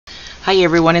Hi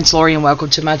everyone, it's Lori and welcome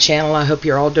to my channel. I hope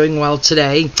you're all doing well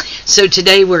today. So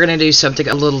today we're going to do something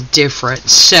a little different.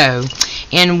 So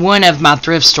in one of my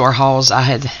thrift store hauls I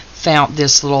had found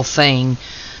this little thing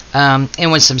and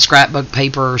with some scrapbook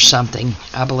paper or something,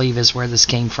 I believe is where this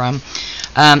came from.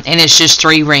 And it's just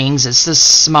 3 rings. It's the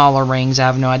smaller rings. I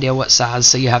have no idea what size,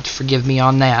 so you have to forgive me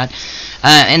on that.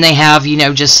 And they have, you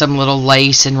know, just some little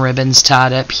lace and ribbons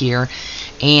tied up here.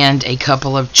 And a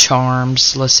couple of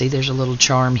charms. Let's see, there's a little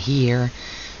charm here.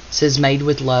 It says made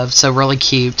with love, so really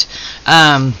cute.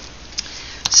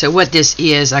 So what this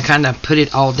is, I kind of put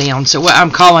it all down. So what I'm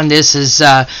calling this is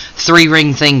 3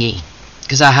 ring thingy,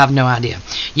 because I have no idea.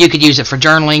 You could use it for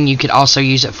journaling. You could also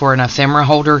use it for an ephemera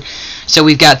holder. So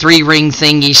we've got 3 ring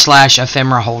thingy /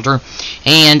 ephemera holder.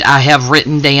 And I have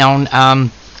written down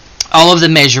all of the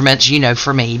measurements, you know,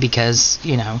 for me, because,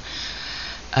 you know,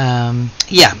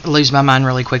 yeah, I lose my mind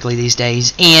really quickly these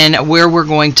days, and where we're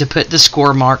going to put the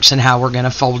score marks and how we're going to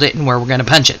fold it and where we're going to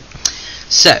punch it.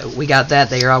 So we got that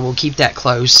there. I will keep that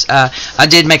close. I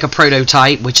did make a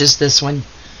prototype, which is this one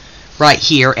right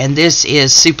here, and this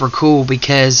is super cool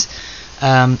because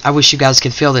I wish you guys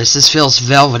could feel this. This feels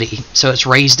velvety, so it's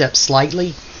raised up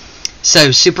slightly,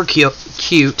 so super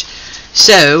cute.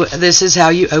 So this is how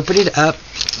you open it up.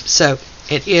 So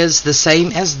it is the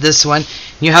same as this one.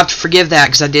 You have to forgive that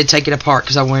because I did take it apart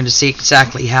because I wanted to see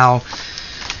exactly how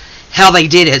they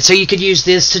did it. So you could use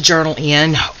this to journal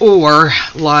in, or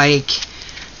like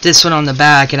this one on the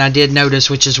back, and I did notice,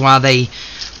 which is why they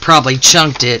probably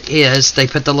chunked it, is they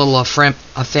put the little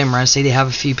ephemera. See, they have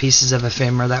a few pieces of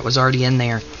ephemera that was already in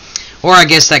there. Or I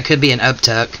guess that could be an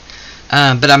uptuck,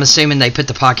 but I'm assuming they put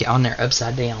the pocket on there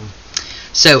upside down.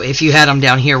 So if you had them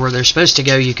down here where they're supposed to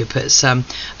go, you could put some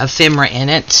ephemera in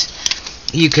it.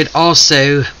 You could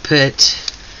also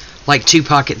put like 2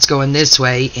 pockets going this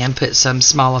way and put some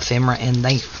small ephemera in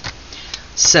there.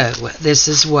 So this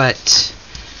is what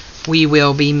we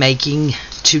will be making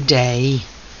today.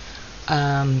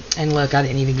 And look, I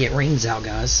didn't even get rings out,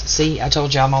 guys. See, I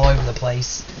told you I'm all over the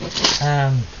place.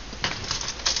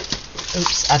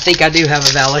 Oops, I think I do have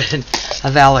a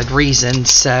valid reason.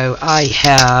 So I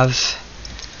have...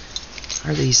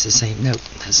 Are these the same? Nope,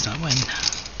 that's not one.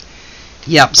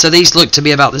 Yep, so these look to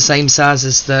be about the same size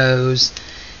as those.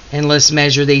 And let's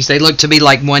measure these. They look to be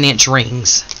like 1-inch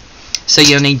rings. So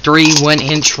you'll need 3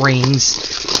 1-inch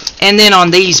rings. And then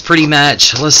on these, pretty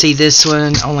much, let's see, this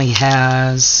one only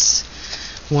has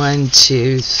 1,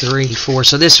 2, 3, 4.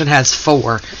 So this one has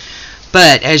 4.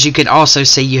 But as you can also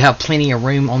see, you have plenty of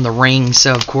room on the ring.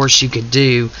 So of course you could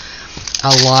do a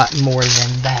lot more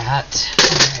than that.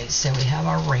 Alright, so we have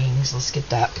our rings. Let's get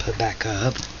that put back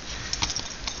up.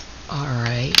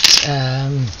 Alright,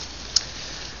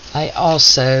 I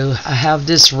have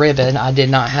this ribbon. I did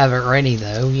not have it ready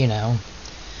though, you know.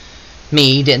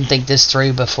 Me, didn't think this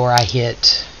through before I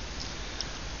hit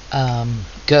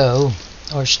go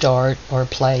or start or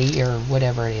play or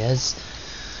whatever it is.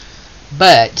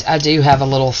 But I do have a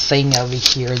little thing over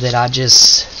here that I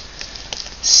just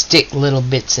stick little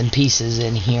bits and pieces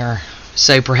in here.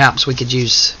 So perhaps we could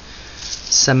use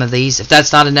some of these. If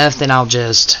that's not enough, then I'll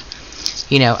just,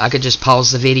 you know, I could just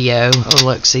pause the video. Oh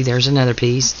look, see, there's another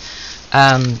piece.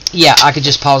 Yeah, I could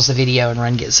just pause the video and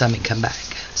run get some and come back.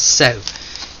 So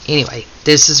anyway,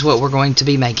 this is what we're going to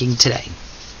be making today.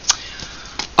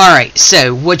 Alright,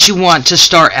 so what you want to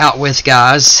start out with,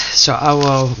 guys,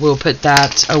 so we'll put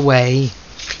that away.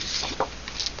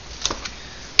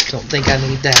 Don't think I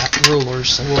need that ruler,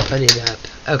 so we'll put it up.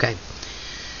 Okay,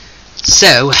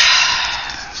 so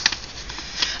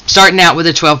starting out with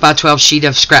a 12 by 12 sheet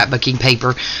of scrapbooking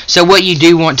paper. So what you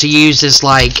do want to use is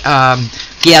like,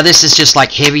 yeah, this is just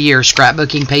like heavier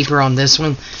scrapbooking paper on this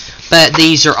one, but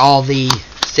these are all the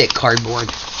thick cardboard.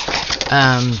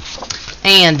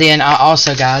 And then I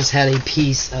also, guys, had a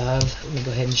piece of, let me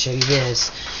go ahead and show you this,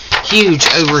 huge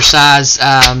oversized,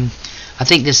 I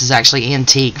think this is actually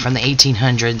antique from the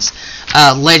 1800s,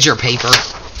 ledger paper.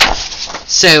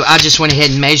 So I just went ahead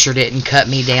and measured it and cut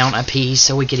me down a piece,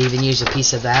 so we could even use a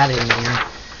piece of that in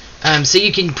there. So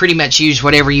you can pretty much use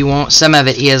whatever you want. Some of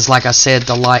it is, like I said,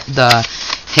 the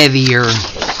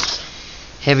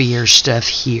heavier stuff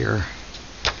here.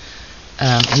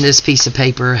 And this piece of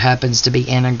paper happens to be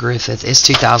Anna Griffith. It's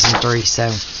 2003,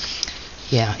 so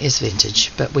yeah, it's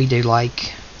vintage. But we do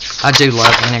like, I do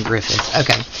love Anna Griffith.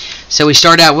 Okay, so we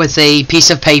start out with a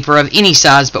piece of paper of any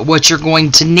size, but what you're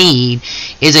going to need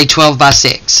is a 12 by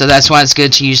 6. So that's why it's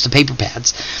good to use the paper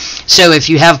pads. So if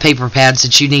you have paper pads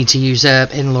that you need to use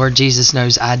up, and Lord Jesus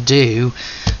knows I do,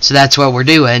 so that's what we're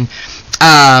doing,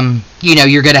 you know,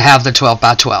 you're going to have the 12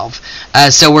 by 12.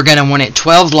 So we're going to want it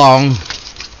 12 long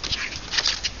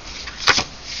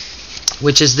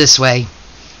which is this way.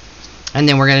 And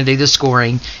then we're going to do the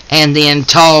scoring. And then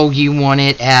tall, you want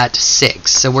it at 6.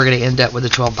 So we're going to end up with a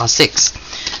 12 by 6.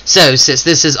 So since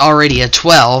this is already a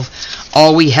 12,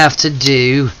 all we have to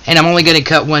do, and I'm only going to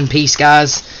cut one piece,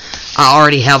 guys. I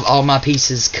already have all my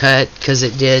pieces cut because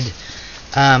it did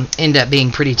end up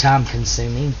being pretty time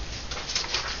consuming.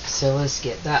 So let's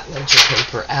get that ledger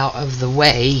paper out of the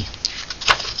way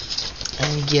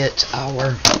and get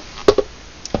our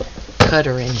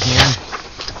cutter in here.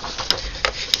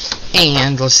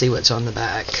 And let's see what's on the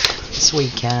back, so we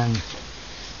can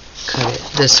cut it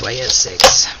this way at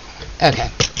 6. Okay.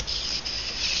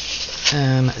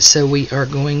 So we are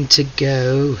going to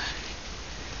go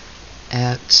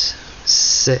at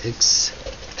 6.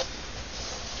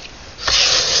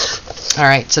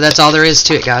 Alright, so that's all there is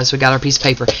to it, guys. We got our piece of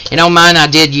paper. And on mine, I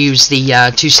did use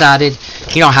the two-sided.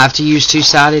 You don't have to use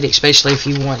two-sided, especially if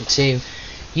you want to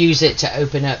use it to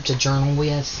open up to journal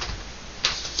with.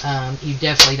 You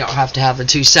definitely don't have to have the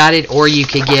two-sided, or you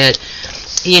could get,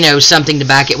 you know, something to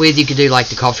back it with. You could do like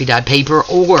the coffee dyed paper,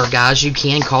 or guys, you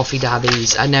can coffee dye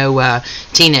these. I know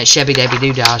Tina at Chevy Debbie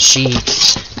Doodah, she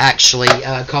actually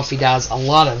coffee dyes a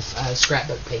lot of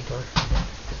scrapbook paper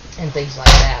and things like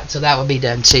that. So that would be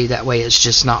done too. That way it's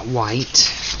just not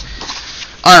white.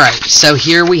 Alright, so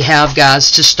here we have,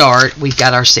 guys, to start, we've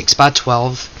got our 6 by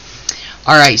 12.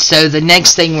 Alright, so the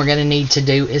next thing we're going to need to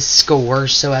do is score.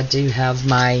 So I do have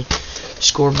my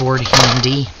scoreboard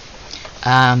handy.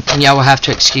 And y'all will have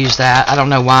to excuse that. I don't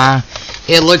know why.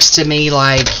 It looks to me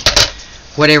like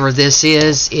whatever this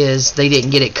is they didn't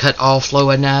get it cut off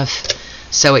low enough.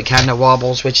 So it kind of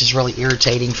wobbles, which is really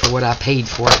irritating for what I paid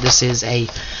for it. This is a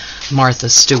Martha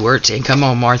Stewart. And come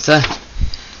on, Martha.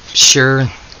 Sure,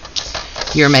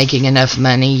 you're making enough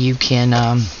money. You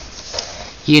can...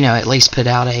 you know, at least put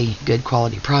out a good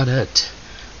quality product.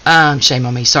 Shame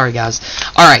on me. Sorry, guys.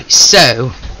 Alright,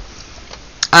 so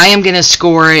I am going to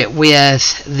score it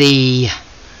with the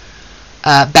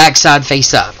backside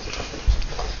face up.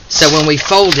 So when we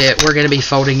fold it, we're going to be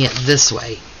folding it this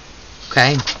way.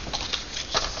 Okay?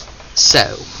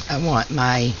 So I want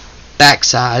my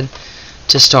backside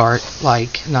to start,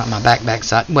 like, not my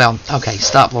backside. Well, okay,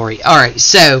 stop, Lori. Alright,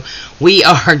 so we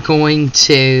are going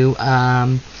to...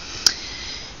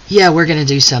 yeah, we're going to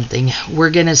do something. We're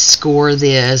going to score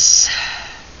this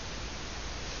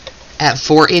at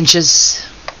 4 inches.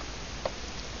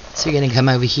 So you're going to come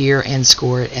over here and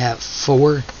score it at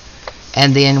 4.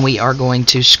 And then we are going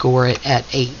to score it at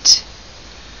 8.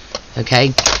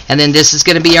 Okay? And then this is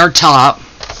going to be our top.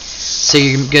 So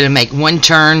you're going to make one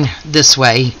turn this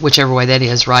way, whichever way that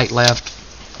is, right, left,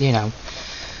 you know.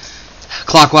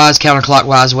 Clockwise,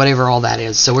 counterclockwise, whatever all that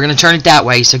is. So we're going to turn it that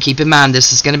way. So keep in mind,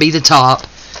 this is going to be the top.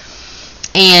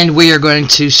 And we are going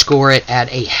to score it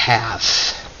at a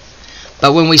half.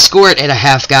 But when we score it at a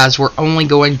half, guys, we're only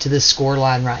going to the score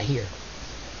line right here.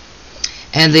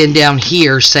 And then down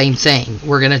here, same thing.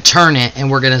 We're going to turn it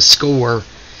and we're going to score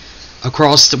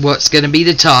across what's going to be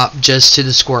the top just to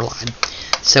the score line.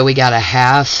 So we got a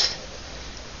half.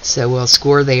 So we'll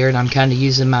score there. And I'm kind of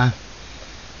using my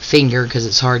finger because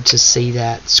it's hard to see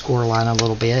that score line a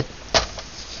little bit.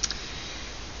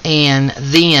 And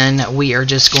then we are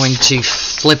just going to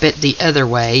flip it the other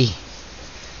way.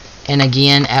 And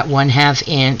again, at 1/2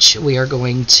 inch, we are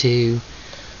going to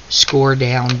score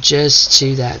down just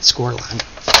to that score line.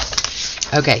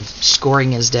 Okay,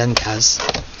 scoring is done, guys.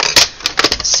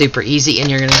 Super easy, and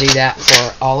you're going to do that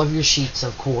for all of your sheets,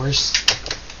 of course.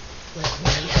 Let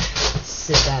me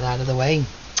sit that out of the way.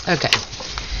 Okay,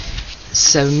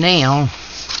 so now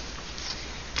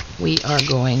we are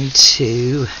going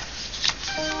to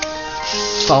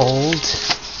fold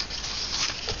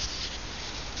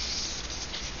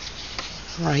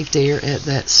right there at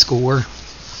that score.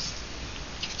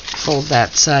 Fold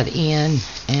that side in,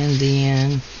 and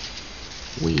then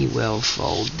we will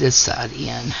fold this side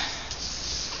in.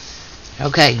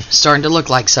 Okay, starting to look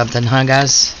like something, huh,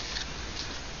 guys?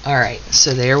 Alright,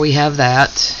 so there we have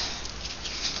that.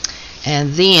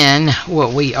 And then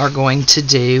what we are going to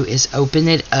do is open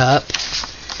it up.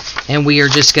 And we are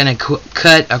just going to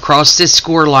cut across this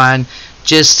score line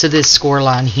just to this score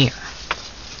line here.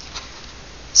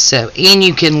 So, and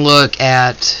you can look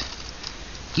at,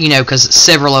 you know, because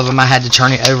several of them I had to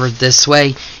turn it over this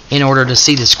way in order to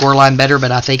see the score line better,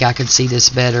 but I think I can see this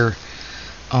better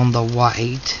on the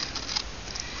white.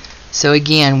 So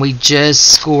again, we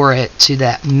just score it to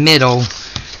that middle,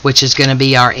 which is going to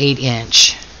be our 8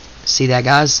 inch. See that,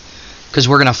 guys? Because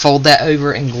we're going to fold that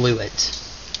over and glue it.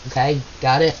 Okay,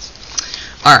 got it?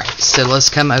 Alright, so let's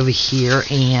come over here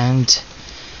and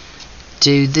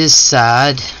do this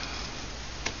side.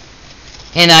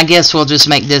 And I guess we'll just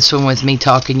make this one with me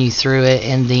talking you through it,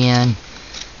 and then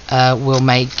we'll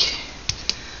make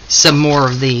some more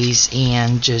of these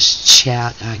and just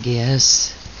chat, I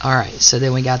guess. Alright, so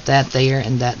then we got that there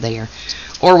and that there.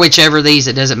 Or whichever of these,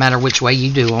 it doesn't matter which way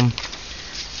you do them.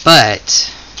 But,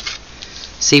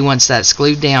 see, once that's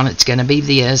glued down, it's going to be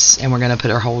this, and we're going to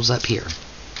put our holes up here.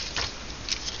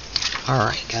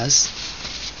 Alright, guys.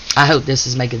 I hope this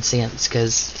is making sense,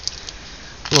 because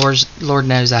Lord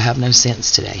knows I have no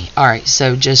sense today. Alright,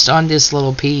 so just on this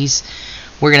little piece,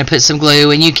 we're going to put some glue,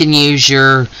 and you can use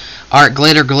your art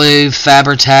glitter glue,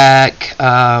 Fabri-Tac,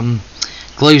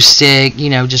 glue stick, you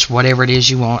know, just whatever it is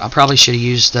you want. I probably should have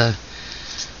used the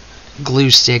glue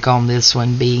stick on this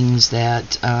one, being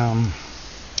that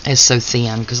it's so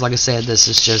thin, because like I said, this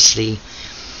is just the,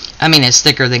 I mean, it's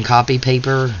thicker than copy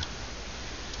paper,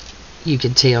 you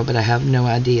can tell, but I have no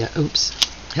idea. Oops,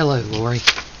 hello Lori,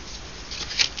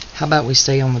 how about we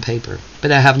stay on the paper?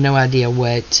 But I have no idea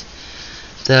what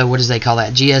the, what does they call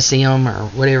that, GSM or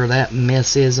whatever that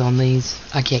mess is on these.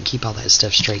 I can't keep all that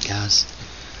stuff straight, guys.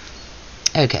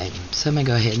 Okay, so I'm going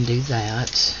to go ahead and do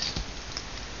that.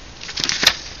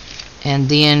 And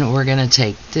then we're going to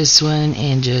take this one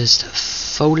and just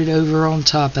fold it over on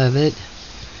top of it.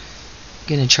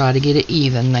 Going to try to get it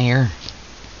even there.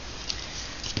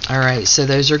 Alright, so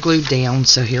those are glued down,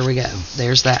 so here we go.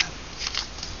 There's that.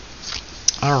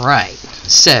 Alright,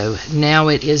 so now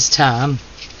it is time.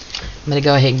 I'm going to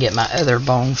go ahead and get my other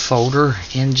bone folder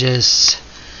and just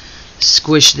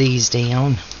squish these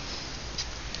down.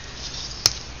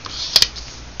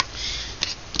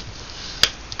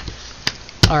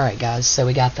 Alright guys, so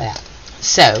we got that.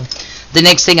 So, the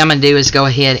next thing I'm going to do is go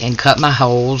ahead and cut my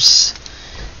holes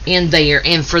in there.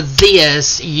 And for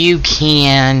this, you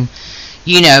can,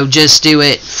 you know, just do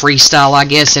it freestyle, I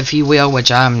guess, if you will,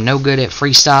 which I'm no good at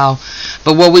freestyle.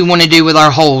 But what we want to do with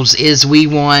our holes is we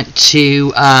want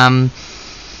to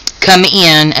come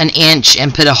in an inch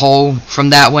and put a hole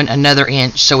from that one another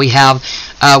inch, so we have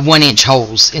 1 inch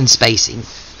holes in spacing.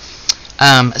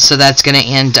 So that's going to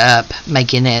end up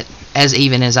making it as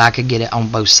even as I could get it on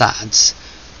both sides.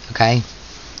 Okay,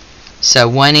 so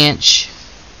 1 inch,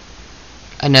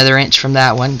 another inch from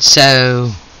that one.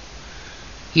 So,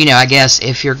 you know, I guess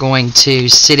if you're going to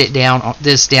sit it down,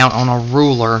 this down on a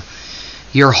ruler,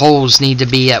 your holes need to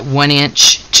be at 1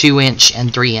 inch, 2 inch,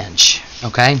 and 3 inch.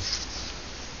 Okay.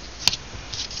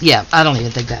 Yeah, I don't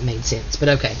even think that made sense, but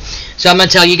okay. So I'm going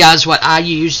to tell you guys what I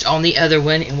used on the other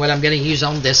one and what I'm going to use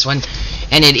on this one,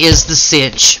 and it is the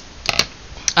cinch.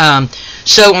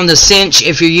 So on the cinch,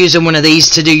 if you're using one of these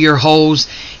to do your holes,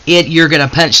 you're going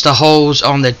to punch the holes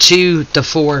on the 2, the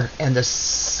 4, and the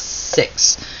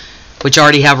 6, which I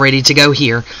already have ready to go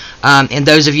here. And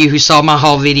those of you who saw my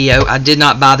haul video, I did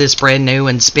not buy this brand new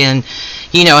and spend,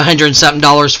 you know, $100 and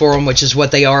something for them, which is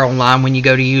what they are online when you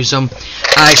go to use them.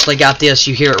 I actually got this.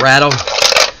 You hear it rattle?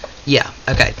 Yeah,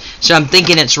 okay. So I'm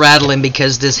thinking it's rattling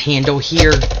because this handle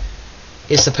here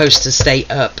is supposed to stay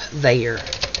up there,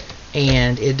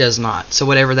 and it does not. So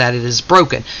whatever that is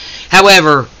broken.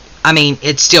 However, I mean,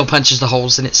 it still punches the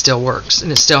holes and it still works,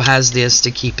 and it still has this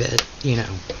to keep it, you know.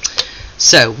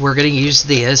 So we're going to use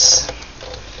this.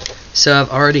 So I've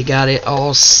already got it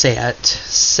all set.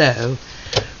 So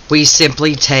we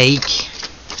simply take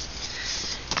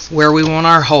where we want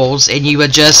our holes, and you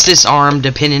adjust this arm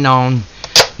depending on,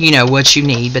 you know, what you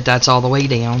need, but that's all the way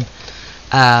down.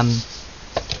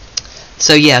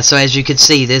 So yeah, so as you can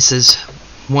see, this is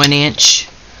 1 inch,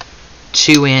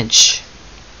 2 inch,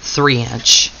 3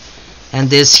 inch, and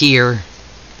this here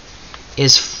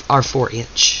is our 4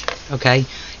 inch. Okay,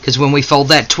 because when we fold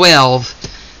that 12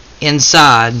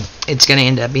 inside, it's going to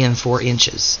end up being 4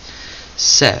 inches.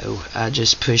 So I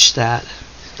just push that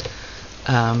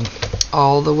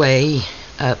all the way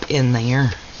up in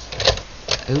there.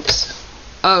 Oops.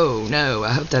 Oh no,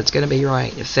 I hope that's going to be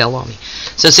right. It fell on me.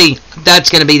 So see,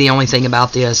 that's going to be the only thing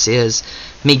about this is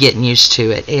me getting used to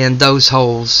it. And those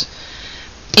holes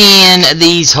and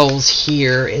these holes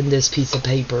here in this piece of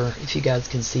paper, if you guys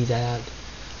can see that,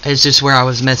 it's just where I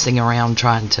was messing around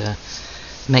trying to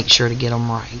make sure to get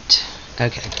them right.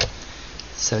 Okay,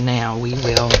 so now we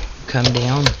will come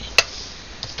down.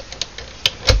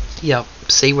 Yep,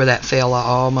 see where that fell? I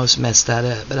almost messed that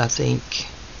up, but I think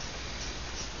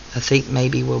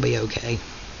maybe we'll be okay.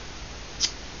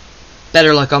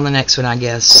 Better luck on the next one, I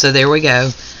guess. So there we go.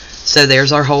 So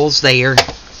there's our holes there.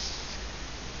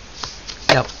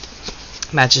 Yep,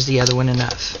 matches the other one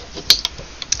enough.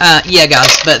 Yeah,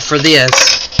 guys, but for this,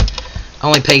 I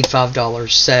only paid $5.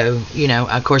 So, you know,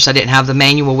 of course, I didn't have the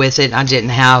manual with it. I didn't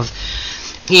have,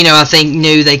 you know, I think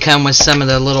new they come with some of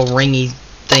the little ringy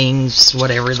things,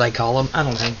 whatever they call them. I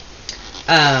don't know.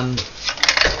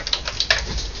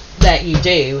 that you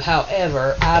do.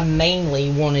 However, I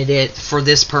mainly wanted it for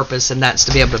this purpose, and that's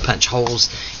to be able to punch holes,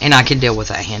 and I can deal with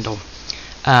that handle.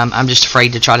 I'm just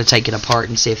afraid to try to take it apart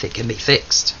and see if it can be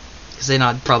fixed, because then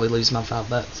I'd probably lose my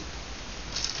 $5.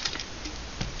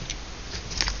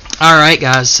 Alright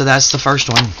guys, so that's the first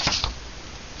one.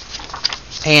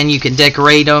 And you can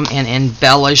decorate them and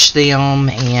embellish them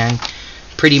and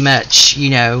pretty much, you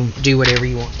know, do whatever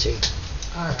you want to.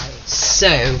 Alright,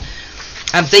 so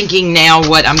I'm thinking now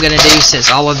what I'm going to do, since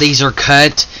all of these are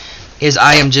cut, is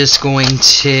I am just going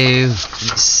to,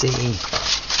 let's see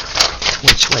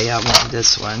which way I want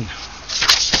this one.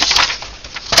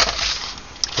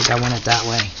 I think I want it that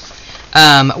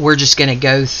way. We're just going to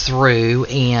go through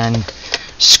and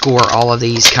score all of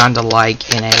these kind of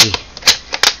like in a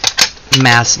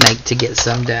mass make to get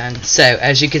some done. So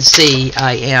as you can see,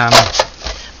 I am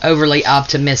overly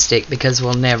optimistic because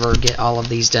we'll never get all of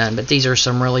these done, but these are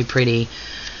some really pretty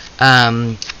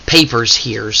papers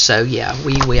here, so yeah,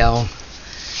 we will.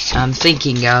 I'm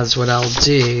thinking, guys, what I'll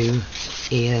do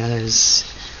is,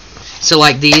 so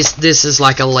like this is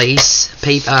like a lace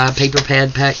paper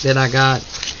pad pack that I got.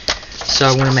 So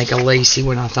I want to make a lacy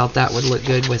one. I thought that would look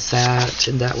good with that,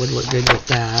 and that would look good with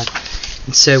that,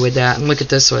 and so with that. And look at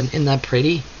this one. Isn't that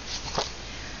pretty?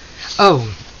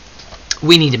 Oh,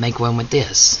 we need to make one with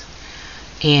this.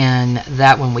 And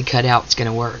that one we cut out is going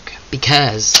to work,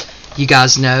 because you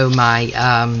guys know my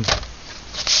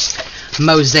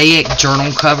mosaic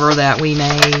journal cover that we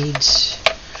made.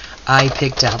 I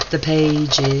picked out the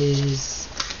pages,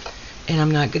 and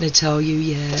I'm not going to tell you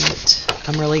yet.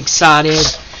 I'm really excited.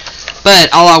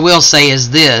 But all I will say is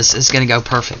this is going to go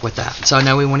perfect with that. So I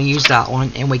know we want to use that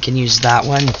one, and we can use that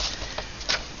one.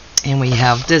 And we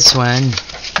have this one.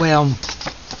 Well,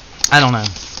 I don't know.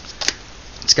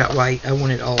 It's got white. I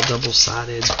want it all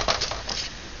double-sided.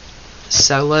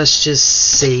 So let's just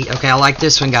see. Okay, I like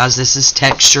this one, guys. This is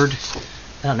textured.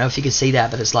 I don't know if you can see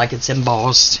that, but it's like it's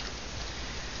embossed.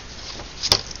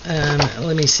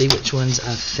 Let me see which ones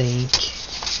I think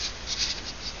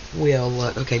will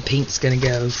look. Okay, pink's gonna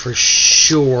go for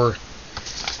sure.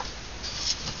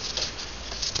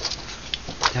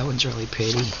 That one's really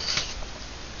pretty.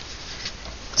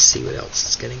 Let's see what else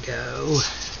is gonna go.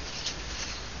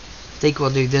 I think we'll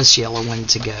do this yellow one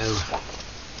to go.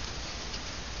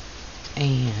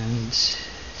 And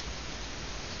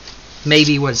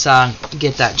maybe once I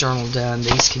get that journal done,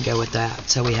 these can go with that.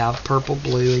 So we have purple,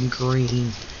 blue, and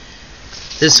green.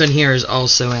 This one here is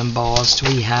also embossed.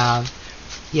 We have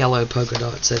yellow polka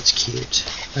dots. That's cute.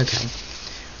 Okay,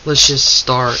 let's just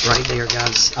start right there,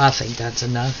 guys. I think that's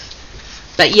enough.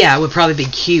 But yeah, it would probably be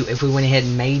cute if we went ahead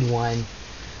and made one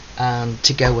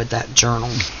to go with that journal.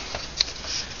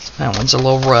 That one's a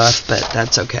little rough, but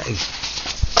that's okay.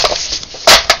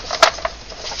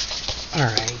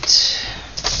 Alright.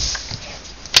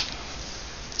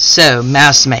 So,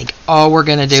 mass make. All we're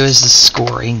going to do is the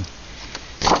scoring.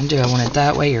 And do I want it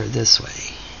that way or this way?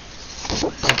 I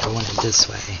think I want it this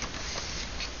way.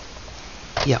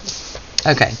 Yep.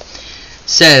 Okay.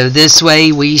 So, this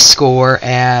way we score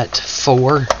at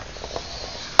 4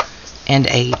 and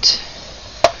 8.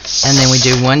 And then we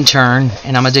do one turn.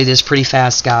 And I'm going to do this pretty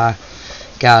fast,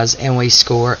 guys. And we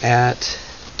score at...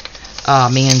 Oh,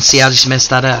 man. See, I just messed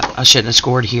that up. I shouldn't have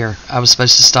scored here. I was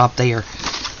supposed to stop there.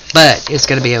 But it's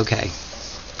going to be okay.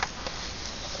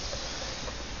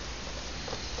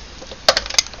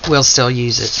 We'll still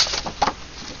use it.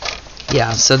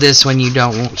 Yeah, so this one you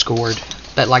don't want scored.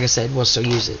 But like I said, we'll still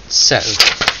use it. So,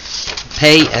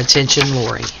 pay attention,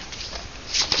 Lori.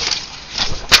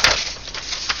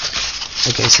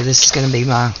 Okay, so this is going to be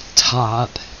my top.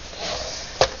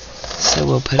 So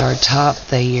we'll put our top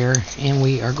there. And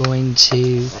we are going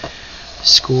to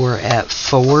score at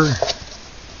 4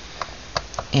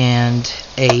 and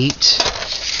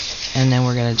 8. And then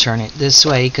we're going to turn it this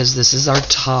way because this is our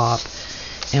top.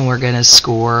 And we're going to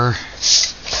score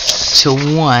to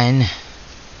 1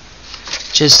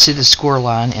 just to the score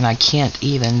line, and I can't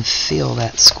even feel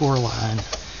that score line.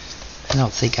 I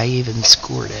don't think I even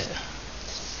scored it.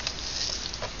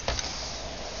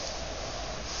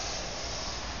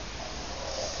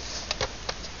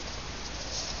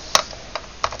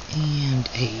 And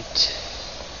 8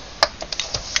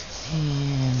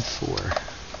 and 4.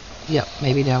 Yep,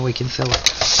 maybe now we can fill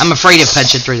it. I'm afraid of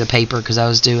punching through the paper because I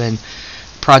was doing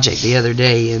project the other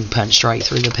day and punched right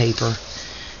through the paper.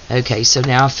 Okay, so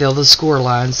now I fill the score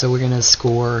line, so we're going to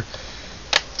score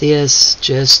this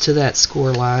just to that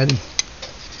score line,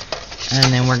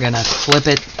 and then we're going to flip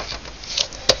it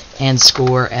and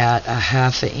score at a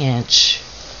 1/2 inch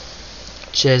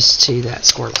just to that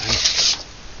score line.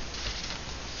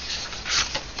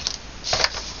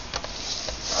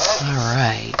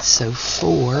 So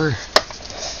 4.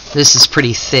 This is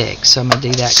pretty thick, so I'm going to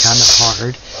do that kind of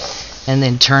hard. And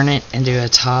then turn it and do a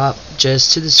top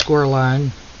just to the score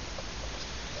line.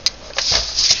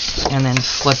 And then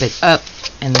flip it up,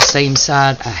 and the same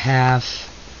side a half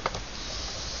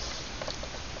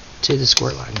to the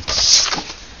score line.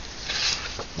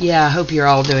 Yeah, I hope you're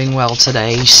all doing well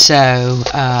today. So,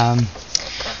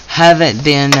 haven't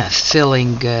been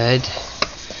feeling good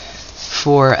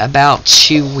for about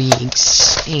 2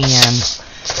 weeks, and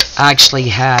I actually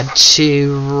had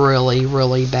 2 really,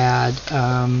 really bad,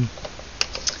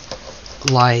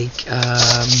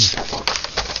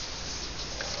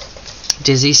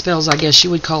 dizzy spells, I guess you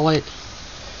would call it.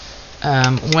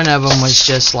 One of them was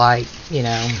just like, you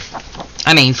know,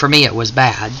 I mean, for me it was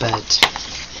bad, but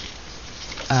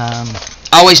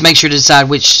always make sure to decide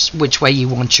which way you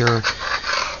want your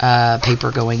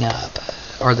paper going up,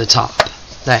 or the top.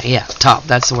 Top,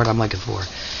 that's the word I'm looking for.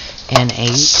 And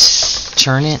 8,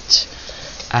 turn it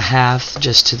a half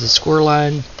just to the score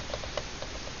line,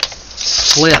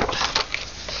 flip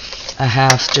a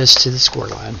half just to the score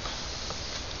line.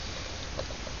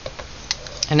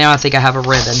 And now I think I have a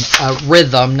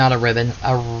rhythm, not a ribbon,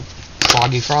 a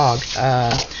froggy frog,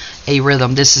 a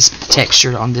rhythm. This is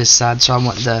textured on this side, so I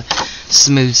want the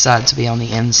smooth side to be on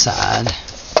the inside.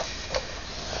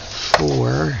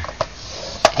 4,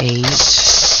 8,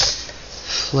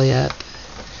 flip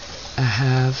a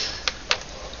half.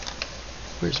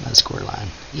 Where's my score line?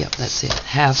 Yep, that's it.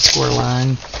 Half score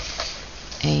line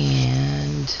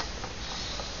and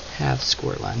half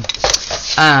score line.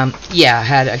 Yeah, I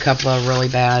had a couple of really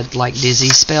bad, like, dizzy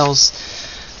spells.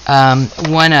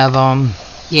 One of them,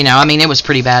 you know, I mean, it was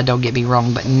pretty bad, don't get me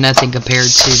wrong, but nothing compared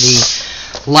to the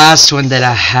last one that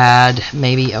I had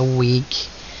maybe a week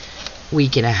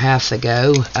and a half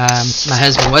ago. My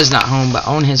husband was not home, but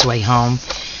on his way home,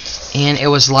 and it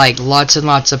was like lots and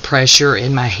lots of pressure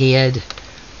in my head.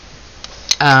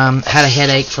 Had a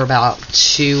headache for about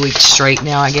 2 weeks straight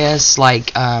now, I guess,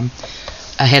 like, a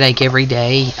headache every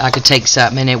day. I could take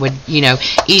something and it would, you know,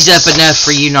 ease up enough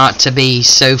for you not to be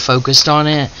so focused on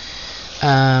it,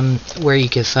 where you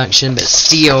could function, but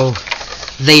still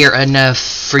there enough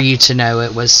for you to know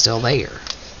it was still there.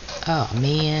 Oh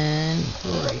man.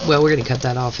 Well, we're gonna cut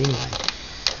that off anyway.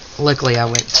 Luckily I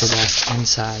went to the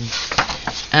inside.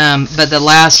 But the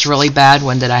last really bad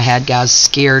one that I had, guys,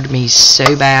 scared me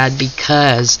so bad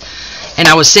because, and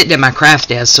I was sitting at my craft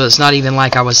desk, so it's not even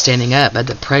like I was standing up, but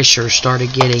the pressure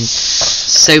started getting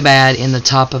so bad in the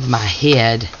top of my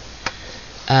head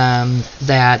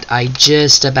that I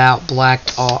just about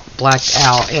blacked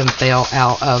out and fell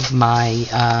out of my,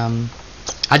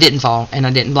 I didn't fall and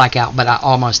I didn't black out, but I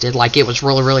almost did. Like, it was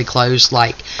really, really close.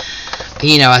 Like,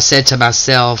 you know, I said to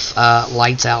myself,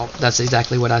 lights out. That's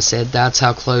exactly what I said. That's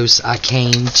how close I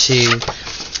came to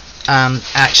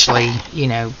actually, you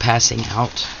know, passing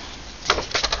out.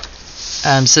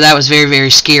 So that was very,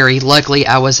 very scary. Luckily,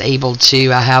 I was able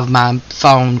to, I have my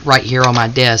phone right here on my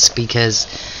desk because,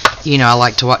 you know, I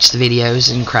like to watch the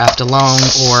videos and craft along,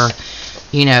 or,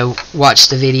 you know, watch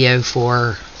the video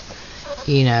for,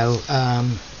 you know,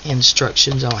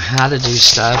 instructions on how to do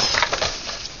stuff.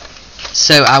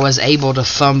 So I was able to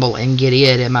fumble and get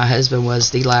it, and my husband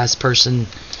was the last person,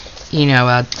 you know,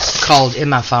 I called in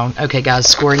my phone. Okay, guys,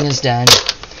 scoring is done.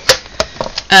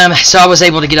 So I was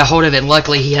able to get a hold of it, and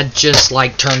luckily he had just,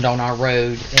 like, turned on our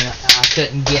road, and I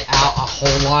couldn't get out a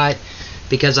whole lot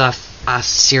because I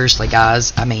seriously,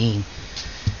 guys, I mean,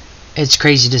 it's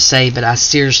crazy to say, but I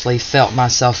seriously felt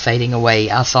myself fading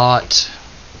away. I thought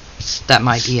that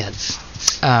might be it.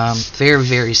 Very,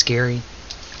 very scary.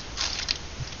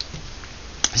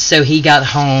 So he got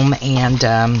home, and,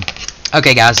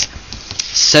 okay, guys,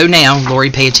 so now, Lori,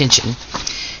 pay attention.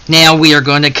 Now we are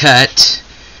going to cut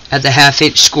at the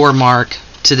half-inch score mark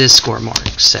to this score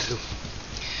mark. So,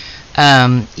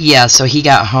 yeah, so he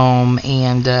got home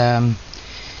and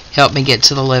helped me get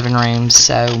to the living room.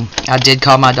 So I did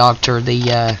call my doctor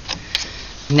the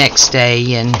next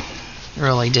day and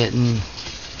really didn't,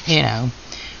 you know,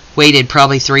 waited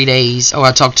probably 3 days. Oh,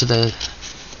 I talked to the,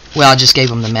 well, I just gave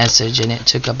him the message, and it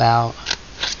took about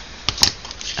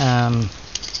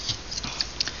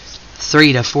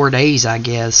 3 to 4 days, I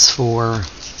guess, for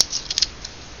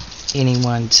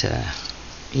anyone to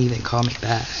even call me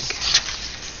back.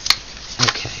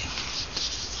 Okay.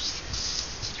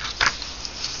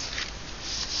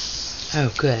 Oh,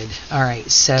 good.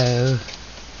 Alright, so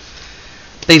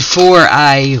before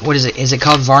I, what is it? Is it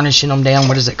called varnishing them down?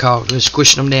 What is it called?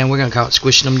 Squishing them down. We're going to call it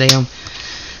squishing them down.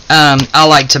 I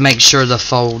like to make sure the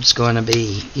fold's going to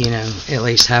be, you know, at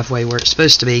least halfway where it's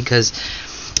supposed to be, because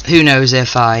who knows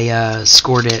if I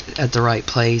scored it at the right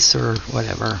place or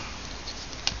whatever.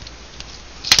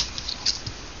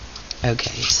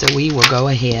 Okay, so we will go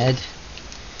ahead,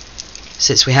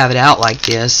 since we have it out like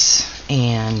this,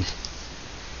 and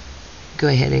go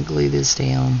ahead and glue this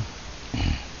down.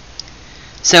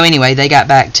 So anyway, they got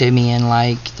back to me, and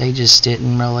like, they just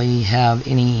didn't really have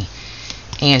any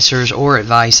answers or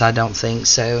advice, I don't think.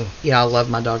 So yeah, I love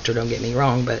my doctor, don't get me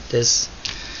wrong, but this,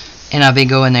 and I've been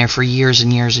going there for years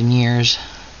and years and years.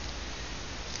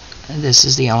 This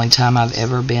is the only time I've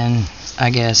ever been, I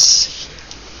guess,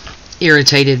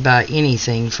 irritated by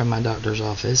anything from my doctor's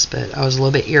office. But I was a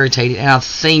little bit irritated, and I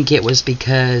think it was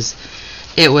because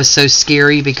it was so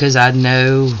scary, because I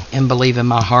know and believe in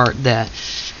my heart that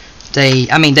they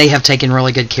have taken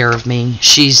really good care of me.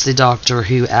 She's the doctor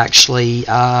who actually,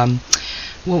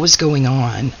 what was going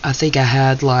on? I think I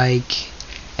had like,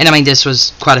 and I mean, this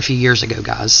was quite a few years ago,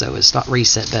 guys, so it's not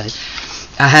recent, but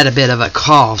I had a bit of a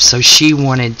cough, so she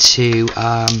wanted to,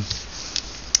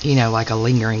 you know, like a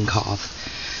lingering cough.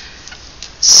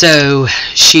 So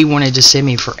she wanted to send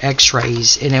me for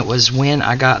x-rays, and it was when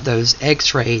I got those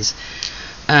x-rays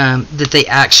that they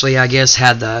actually, I guess,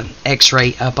 had the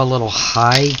x-ray up a little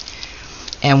high,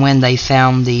 and when they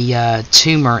found the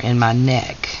tumor in my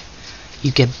neck,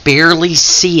 you could barely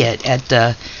see it at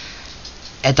the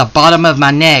bottom of my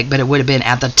neck, but it would have been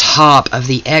at the top of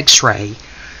the x-ray,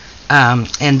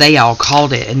 and they all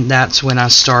called it, and that's when I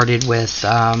started with,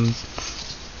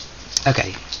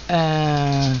 okay,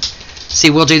 see,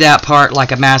 we'll do that part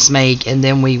like a mass make, and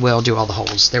then we will do all the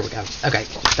holes. There we go. Okay,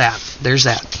 there's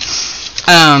that.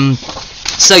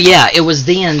 So yeah, it was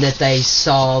then that they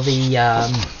saw the,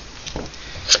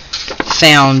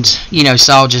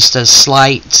 saw just a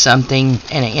slight something,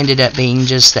 and it ended up being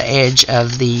just the edge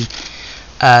of the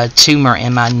tumor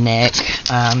in my neck,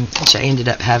 which I ended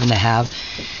up having to have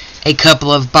a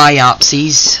couple of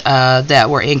biopsies that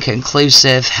were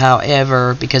inconclusive,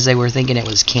 however, because they were thinking it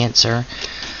was cancer.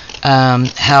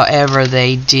 However,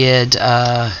 they did,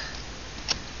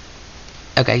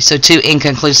 okay, so 2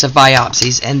 inconclusive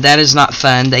biopsies, and that is not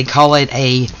fun. They call it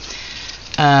a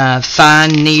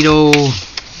fine needle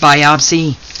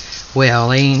biopsy.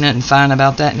 Well, ain't nothing fine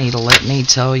about that needle, let me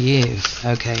tell you.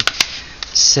 Okay,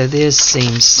 so this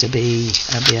seems to be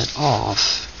a bit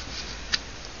off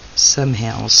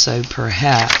somehow, so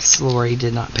perhaps Lori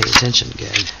did not pay attention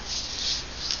good.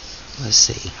 Let's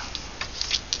see.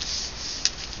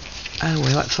 Oh,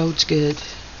 well, that folds good.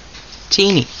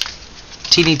 Teeny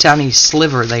tiny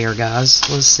sliver there, guys.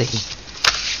 Let's see.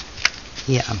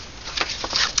 Yeah.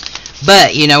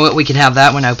 But, you know what? We can have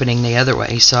that one opening the other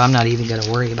way, so I'm not even going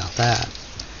to worry about that.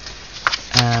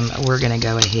 We're going to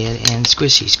go ahead and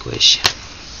squishy squish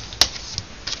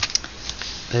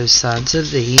both sides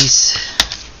of these.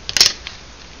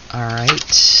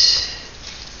 Alright.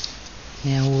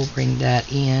 Now we'll bring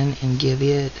that in and give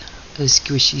it a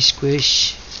squishy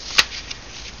squish.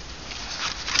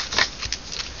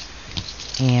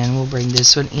 And we'll bring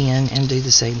this one in and do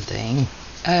the same thing.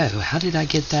 Oh, how did I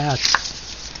get that?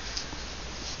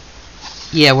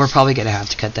 Yeah, we're probably going to have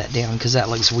to cut that down because that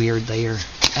looks weird there.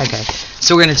 Okay,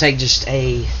 so we're going to take just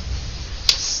a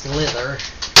slither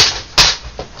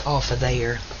off of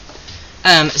there.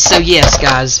 So yes,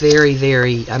 guys, very,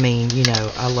 very, I mean, you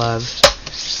know, I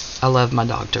love my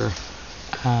doctor.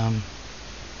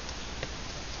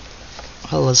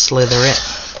 I'll slither it.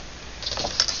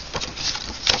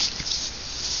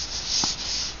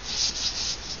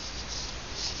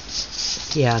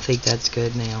 Yeah, I think that's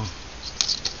good now.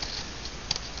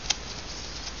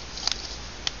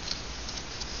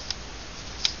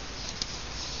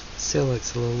 Still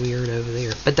looks a little weird over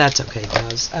there, but that's okay,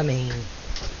 guys. I mean,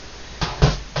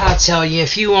 I'll tell you,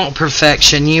 if you want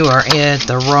perfection, you are at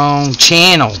the wrong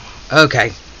channel.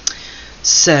 Okay,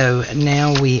 so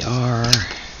now we are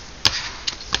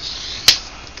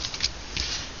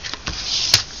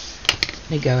let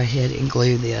me go ahead and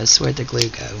glue this. Where'd the glue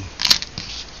go?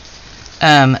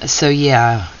 So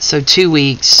yeah, so 2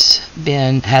 weeks,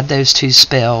 had those 2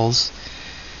 spells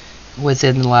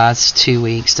within the last 2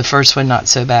 weeks. The first one not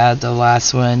so bad, the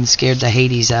last one scared the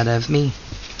Hades out of me.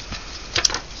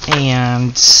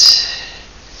 And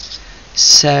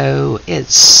so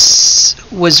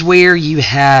was where you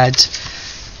had,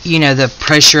 you know, the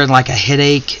pressure and like a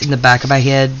headache in the back of my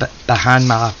head, but behind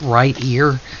my right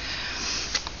ear.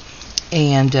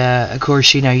 And of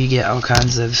course, you know, you get all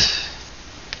kinds of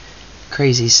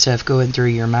crazy stuff going through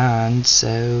your mind.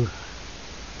 So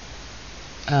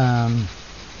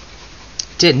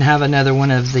didn't have another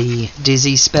one of the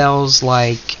dizzy spells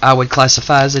like I would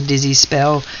classify as a dizzy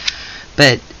spell,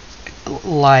 but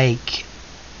like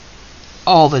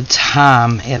all the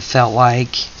time. It felt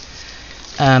like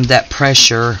that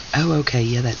pressure. Oh, okay,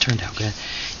 yeah, that turned out good.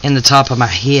 In the top of my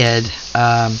head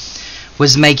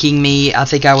was making me, I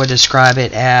think I would describe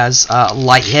it as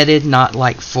lightheaded, not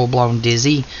like full-blown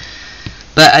dizzy,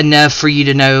 but enough for you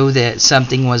to know that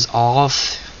something was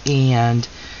off. And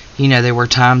you know, there were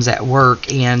times at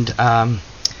work and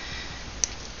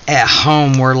at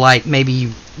home where like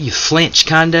maybe you flinch,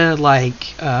 kind of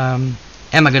like, am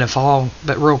I gonna fall?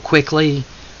 But real quickly,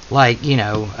 like, you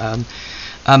know,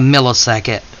 a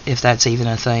millisecond, if that's even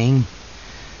a thing.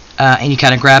 And you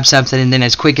kind of grab something, and then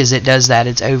as quick as it does that,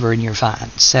 it's over and you're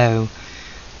fine. So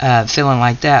feeling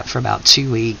like that for about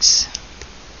 2 weeks.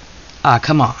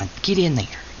 Come on, get in there.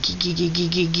 Get.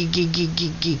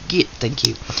 Thank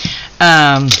you.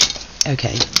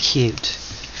 Okay, cute.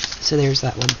 So there's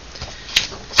that one.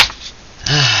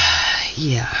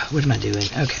 Yeah, what am I doing?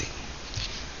 Okay.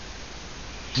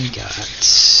 We got.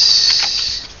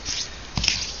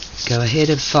 Go ahead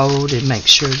and fold and make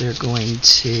sure they're going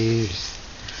to.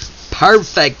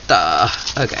 Perfect.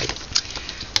 Okay.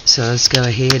 So let's go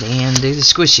ahead and do the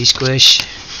squishy squish.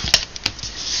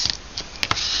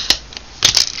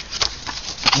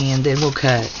 And then we'll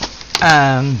cut.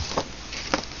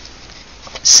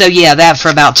 So yeah, that for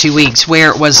about 2 weeks, where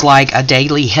it was like a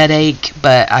daily headache,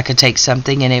 but I could take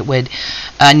something and it would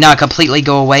not completely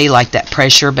go away, like that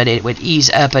pressure, but it would ease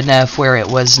up enough where it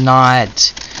was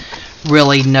not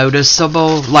really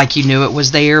noticeable, like you knew it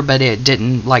was there, but it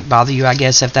didn't like bother you, I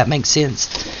guess, if that makes sense.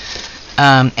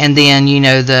 And then, you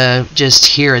know, the just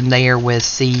here and there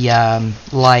with the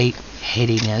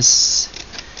lightheadedness.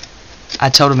 I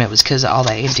told him it was because of all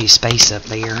that empty space up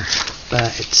there,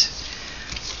 but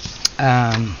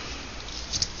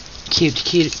cute.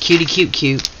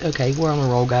 Okay, we're on the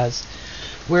roll, guys.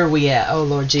 Where are we at? Oh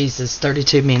Lord Jesus,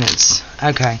 32 minutes.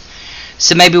 Okay,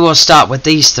 so maybe we'll stop with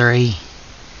these 3,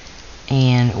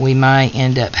 and we might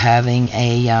end up having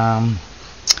a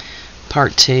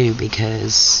part 2,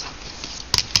 because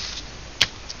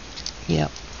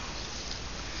yep,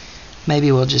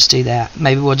 maybe we'll just do that.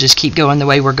 Maybe we'll just keep going the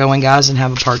way we're going, guys, and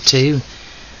have a part 2.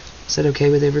 Is that okay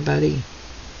with everybody?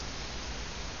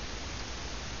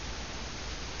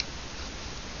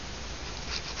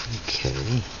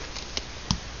 Okay.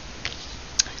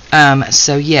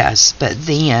 So yes, but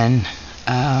then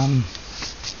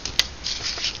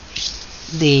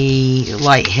the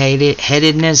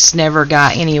lightheadedness never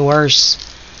got any worse,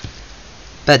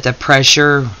 but the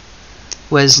pressure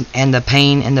was, and the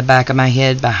pain in the back of my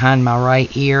head behind my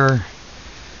right ear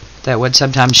that would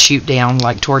sometimes shoot down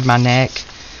like toward my neck,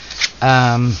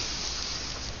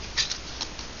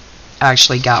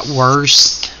 actually got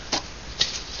worse.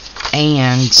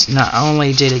 And not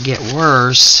only did it get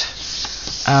worse,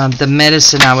 the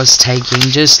medicine I was taking,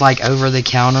 just like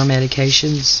over-the-counter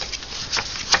medications,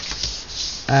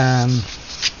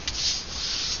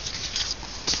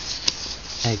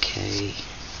 okay,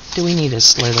 do we need a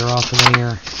slither off of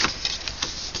there?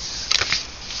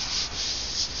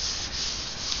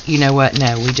 You know what?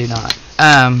 No, we do not.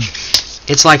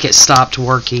 It's like it stopped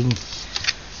working.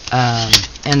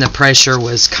 And the pressure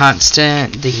was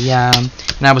constant.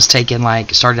 And I was taking,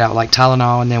 like, started out like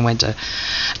Tylenol, and then went to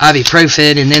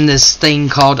ibuprofen, and then this thing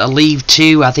called Aleve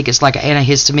 2. I think it's like an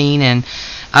antihistamine and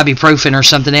ibuprofen or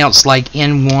something else, like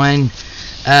in one.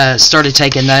 Started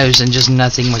taking those, and just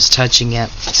nothing was touching it.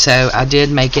 So I did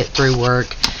make it through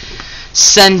work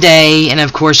Sunday, and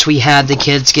of course we had the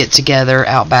kids get together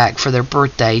out back for their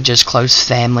birthday, just close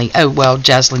family. Oh, well,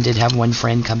 Jocelyn did have one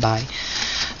friend come by.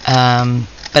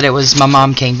 But it was, my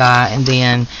mom came by, and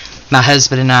then my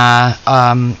husband and I,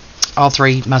 all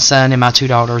 3, my son and my 2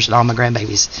 daughters and all my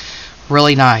grandbabies.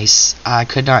 Really nice. I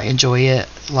could not enjoy it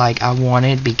like I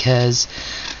wanted, because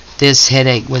this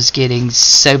headache was getting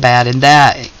so bad, and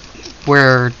that,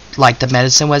 where like the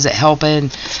medicine wasn't helping,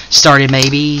 started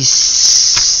maybe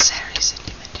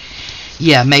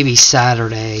maybe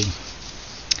Saturday.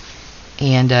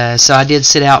 And so I did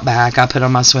sit out back. I put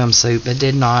on my swimsuit, but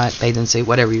did not, bathing suit,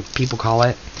 whatever you people call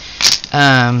it.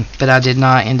 But I did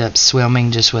not end up swimming,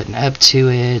 just wasn't up to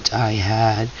it. I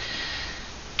had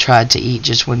tried to eat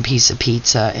just one piece of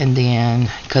pizza, and then,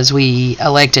 because we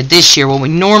elected this year, what we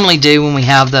normally do when we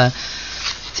have the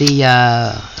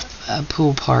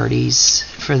pool parties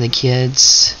for the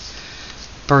kids'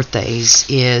 birthdays,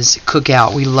 is cook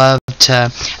out. We love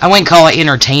to, I wouldn't call it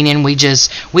entertaining, we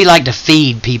like to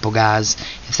feed people, guys.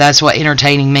 If that's what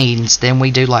entertaining means, then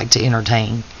we do like to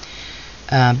entertain.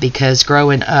 Because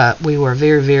growing up, we were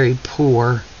very, very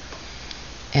poor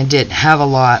and didn't have a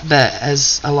lot, but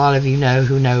as a lot of you know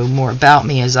who know more about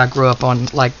me, as I grew up on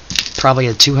like probably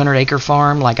a 200-acre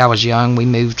farm. Like, I was young, we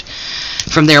moved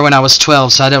from there when I was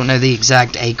 12, so I don't know the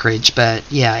exact acreage, but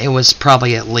yeah, it was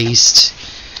probably at least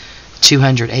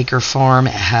 200-acre farm.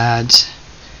 It had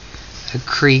a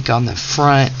creek on the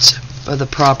front of the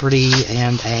property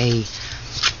and a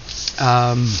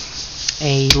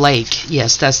lake.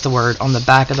 Yes, that's the word, on the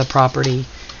back of the property.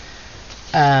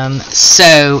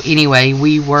 So anyway,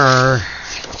 we were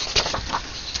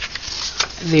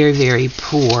very, very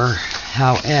poor.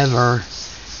 However,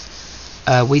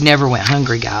 we never went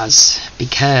hungry, guys,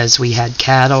 because we had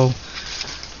cattle,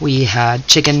 we had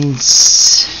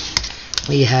chickens,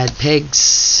 we had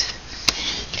pigs,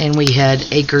 and we had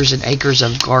acres and acres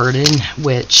of garden,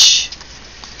 which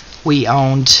we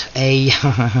owned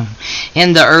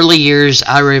in the early years.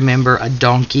 I remember a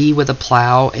donkey with a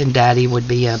plow, and Daddy would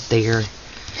be up there,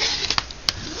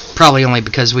 probably only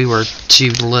because we were too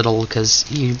little, because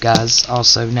you guys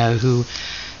also know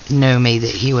me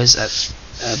that he was a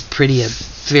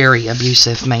very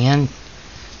abusive man.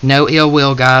 No ill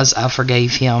will, guys. I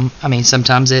forgave him. I mean,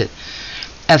 sometimes it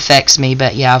affects me,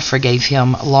 but yeah, I forgave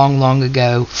him long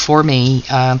ago for me.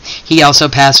 He also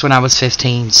passed when I was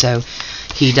 15, so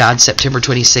he died September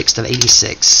 26th of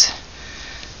 86.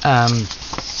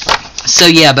 So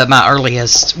yeah, but my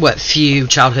earliest, few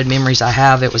childhood memories I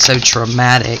have, it was so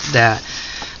traumatic that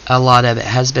a lot of it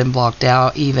has been blocked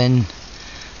out, even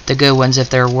the good ones,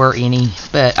 if there were any.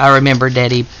 But I remember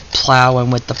Daddy plowing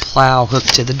with the plow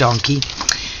hooked to the donkey.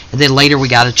 And then later we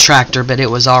got a tractor, but it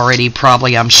was already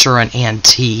probably, I'm sure, an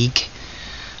antique.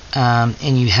 And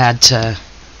you had to,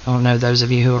 I don't know those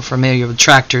of you who are familiar with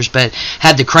tractors, but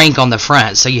had the crank on the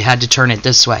front, so you had to turn it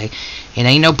this way. It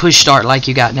ain't no push start like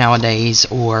you got nowadays,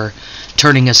 or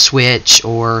turning a switch,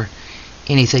 or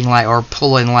anything like, or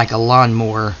pulling like a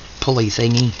lawnmower pulley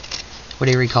thingy,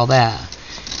 whatever you call that.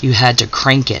 You had to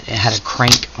crank it. It had a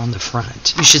crank on the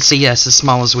front. You should see us, as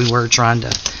small as we were, trying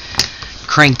to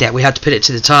crank that. We had to put it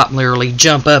to the top and literally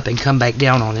jump up and come back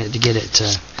down on it to get it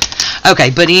to...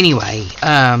 Okay, but anyway,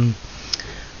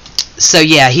 so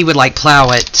yeah, he would like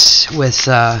plow it with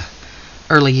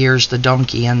early years, the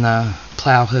donkey and the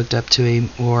plow hooked up to him,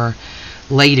 or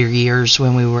later years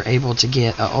when we were able to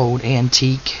get an old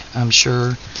antique, I'm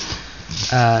sure,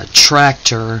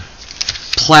 tractor,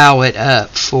 plow it up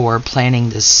for planting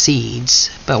the seeds.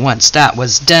 But once that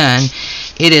was done,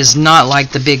 it is not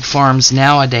like the big farms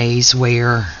nowadays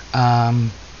where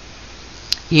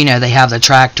you know, they have the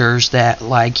tractors that,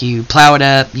 like, you plow it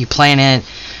up, you plant it,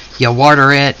 you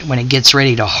water it when it gets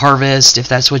ready to harvest, if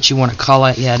that's what you want to call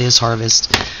it. Yeah, it is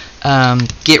harvest.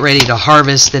 Get ready to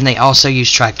harvest. Then they also use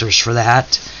tractors for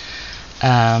that.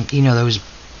 You know, those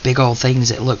big old things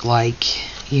that look like,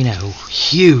 you know,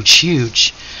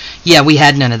 huge. Yeah, we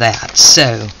had none of that.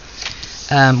 So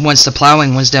once the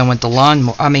plowing was done with the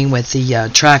with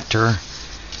the tractor,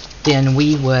 then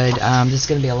we would, this is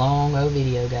going to be a long old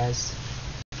video, guys.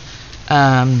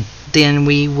 Then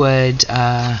we would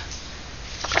have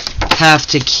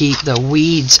to keep the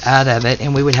weeds out of it,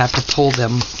 and we would have to pull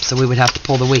them. So we would have to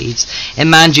pull the weeds.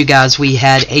 And mind you, guys, we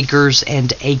had acres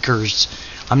and acres.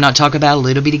 I'm not talking about a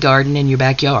little bitty garden in your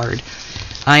backyard.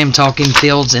 I am talking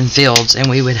fields and fields, and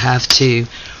we would have to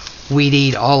weed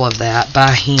eat all of that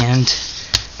by hand.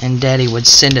 And Daddy would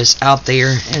send us out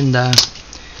there in the,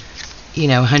 you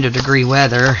know, 100-degree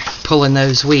weather, pulling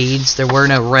those weeds. There were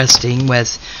no resting,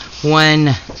 with one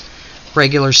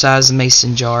regular size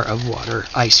mason jar of water,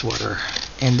 ice water,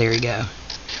 and there you go.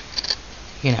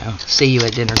 You know, see you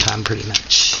at dinner time, pretty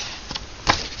much.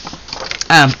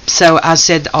 So I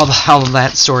said all of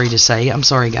that story to say, I'm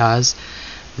sorry, guys,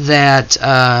 that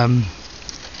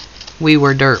we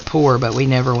were dirt poor, but we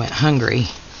never went hungry.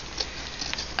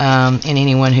 And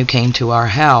anyone who came to our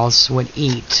house would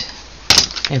eat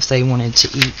if they wanted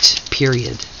to eat,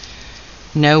 period.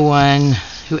 No one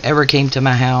who ever came to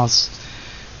my house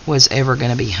was ever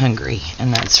going to be hungry,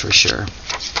 and that's for sure.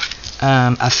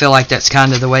 I feel like that's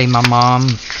kind of the way my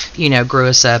mom, you know, grew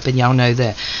us up. And y'all know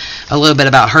that a little bit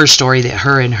about her story, that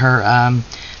her and her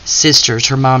sisters,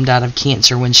 her mom died of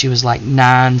cancer when she was like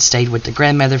 9, stayed with the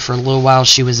grandmother for a little while.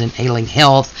 She was in ailing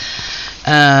health.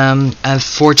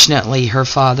 Unfortunately, her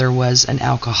father was an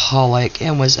alcoholic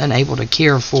and was unable to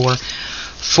care for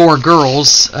 4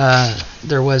 girls.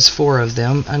 There was 4 of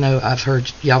them. I know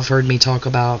y'all have heard me talk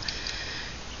about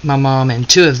my mom and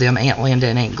 2 of them, Aunt Linda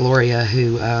and Aunt Gloria,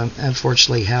 who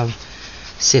unfortunately have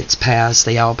since passed.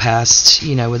 They all passed,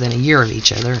 you know, within a year of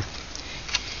each other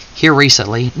here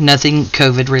recently. Nothing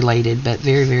COVID related, but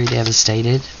very, very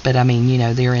devastated. But I mean, you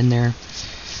know, they're in their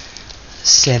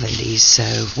 70s.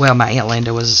 So, well, my Aunt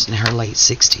Linda was in her late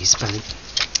 60s, but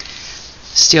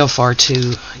still far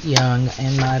too young,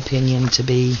 in my opinion, to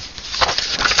be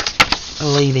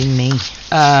leaving me.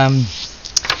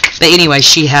 But anyway,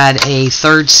 she had a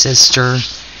third sister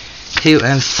who,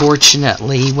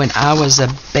 unfortunately, when I was a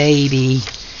baby,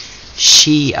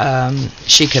 she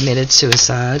committed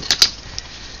suicide.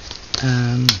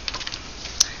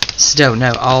 So don't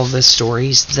know all the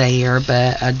stories there,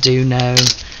 but I do know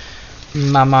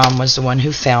my mom was the one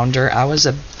who found her. I was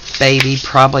a baby,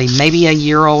 probably maybe a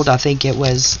year old. I think it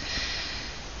was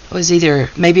either,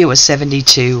 maybe it was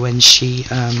 72 when she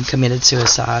committed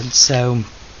suicide. So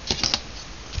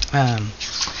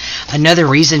another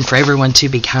reason for everyone to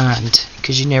be kind,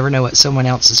 because you never know what someone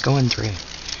else is going through.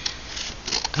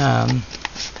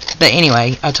 But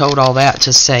anyway, I told all that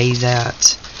to say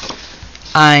that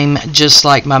I'm just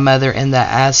like my mother in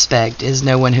that aspect, is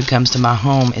no one who comes to my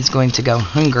home is going to go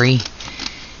hungry.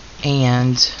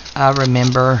 And I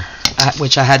remember,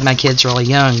 which I had my kids really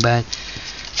young, but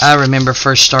I remember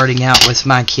first starting out with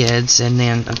my kids, and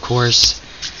then of course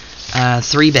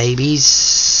 3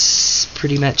 babies,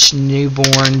 pretty much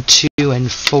newborn, 2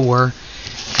 and 4.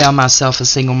 Found myself a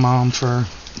single mom for,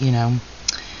 you know.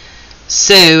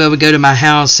 So I would go to my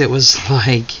house, it was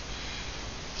like,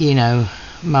 you know,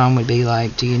 Mom would be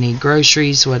like, do you need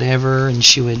groceries, whatever, and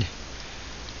she would,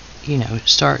 you know,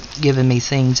 start giving me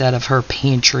things out of her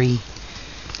pantry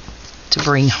to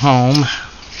bring home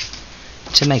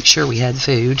to make sure we had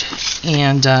food.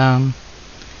 And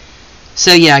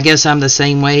so yeah, I guess I'm the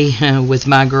same way with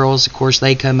my girls. Of course,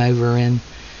 they come over and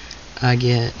I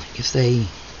get, if they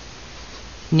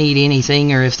need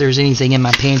anything, or if there's anything in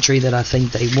my pantry that I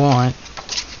think they want,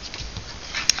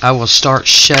 I will start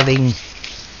shoving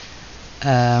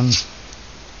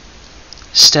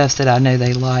stuff that I know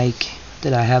they like,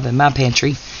 that I have in my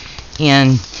pantry.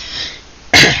 And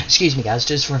excuse me guys,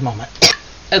 just for a moment.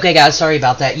 Okay guys, sorry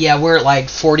about that. Yeah, we're at like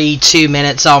 42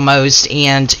 minutes almost,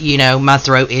 and you know, my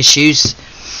throat issues.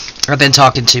 I've been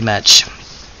talking too much,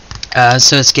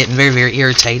 so it's getting very, very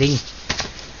irritating.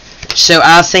 So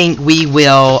I think we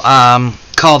will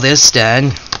call this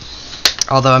done,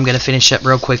 although I'm going to finish up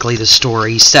real quickly the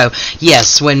story. So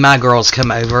yes, when my girls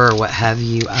come over or what have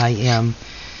you, I am,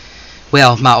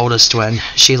 well, my oldest one,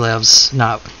 she lives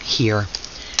not here,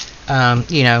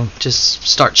 you know, just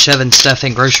start shoving stuff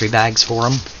in grocery bags for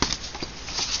them.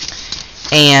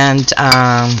 And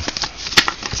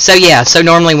so yeah, so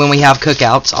normally when we have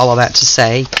cookouts, all of that to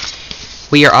say,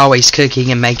 we are always cooking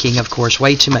and making, of course,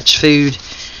 way too much food.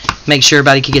 Make sure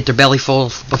everybody can get their belly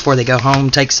full before they go home,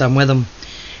 take some with them.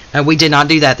 We did not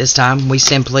do that this time. We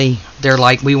simply, they're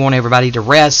like, we want everybody to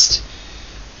rest.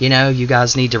 You know, you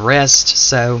guys need to rest.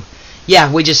 So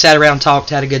yeah, we just sat around, talked,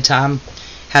 had a good time,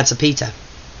 had some pizza.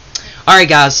 Alright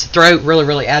guys, throat really,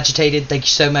 really agitated. Thank you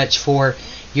so much for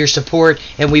your support,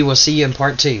 and we will see you in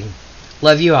part 2.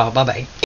 Love you all. Bye-bye.